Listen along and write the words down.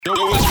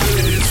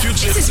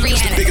This is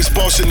Rihanna. Biggest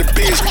boss in the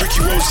biz, Ricky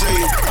Rose.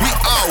 We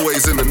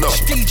always in the know.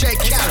 DJ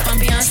Khaled. I'm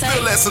Beyonce.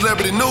 Spill that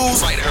celebrity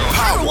news right here on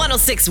Power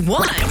 106.1.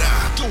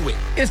 Do it.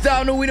 It's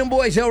the new We Them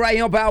Boys show right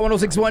here on Power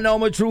 106.1. No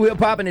more true hip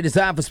hop, and it is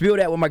time for Spill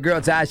That with my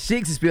girl Ty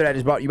Sheiks. Spill That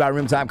is brought to you by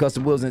Rimtime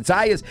Custom Wheels and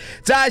Tires.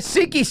 Ty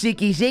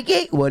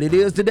Sheiky. What it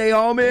is today,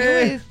 homie?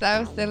 You is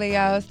so silly,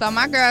 yo. So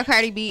my girl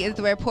Cardi B is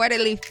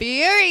reportedly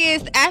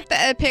furious after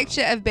a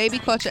picture of Baby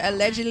Kulture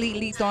allegedly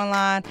leaked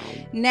online.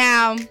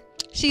 Now,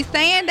 she's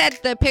saying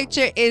that the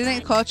picture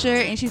isn't culture,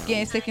 and she's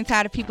getting sick and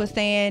tired of people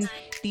saying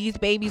these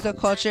babies are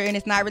culture and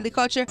it's not really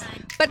culture.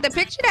 But the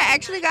picture that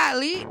actually got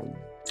leaked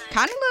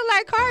kind of look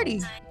like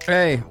Cardi.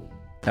 Hey,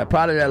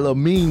 probably that little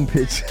mean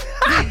picture.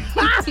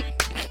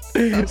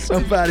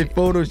 Somebody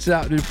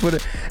photoshopped it, put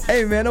it.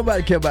 Hey, man,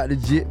 nobody care about the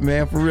jit,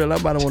 man. For real,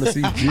 nobody want to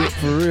see jit,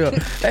 for real.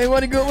 Hey,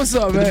 Money Good, what's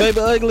up, man? The baby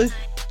ugly?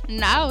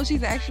 No,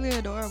 she's actually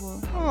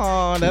adorable.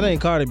 Oh, that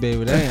ain't Cardi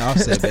baby. That ain't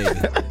Offset baby.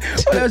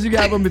 What else you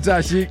got for me,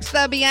 Ty Sheiks?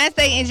 So Beyonce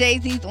and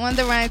Jay-Z's On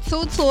The Run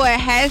 2 tour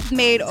has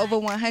made over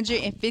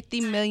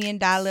 $150 million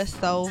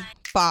so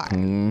far.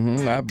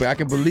 I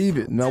can believe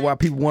it. You know why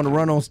people want to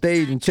run on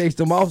stage and chase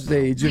them off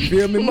stage. You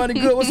feel me? Money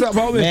Good, what's up,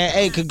 homie? Man,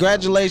 hey,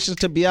 congratulations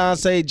to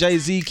Beyonce,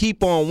 Jay-Z.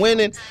 Keep on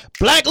winning.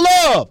 Black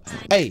love.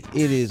 Hey,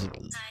 it is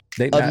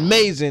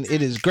amazing.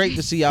 It is great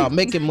to see y'all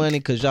making money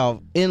because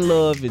y'all in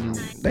love and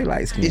they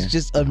light skin. It's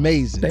just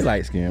amazing. They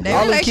light skin. Their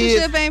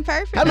relationship ain't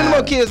perfect. How many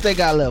more kids they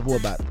got left?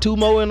 What about 2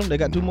 more in them? They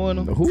got 2 more in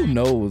them? Who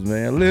knows,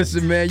 man?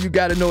 Listen, man, you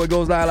got to know it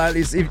goes down like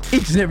this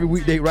each and every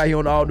weekday right here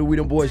on the All New We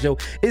Them Boys show.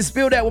 It's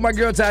Spill That with my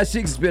girl Ty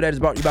Sheiks. Spill That is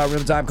brought to you by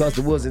Rimtime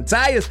Custom Wheels and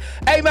Tires.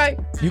 Hey,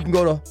 man, you can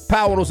go to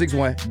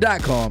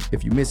power1061.com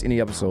if you miss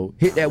any episode.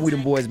 Hit that We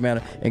Them Boys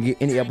banner and get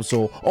any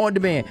episode on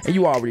demand. And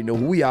you already know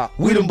who we are.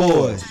 We Them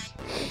Boys.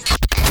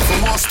 For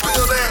more Spill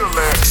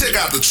That, check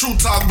out the True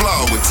Talk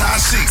blog with Ty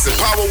Sheiks at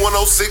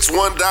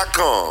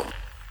power1061.com.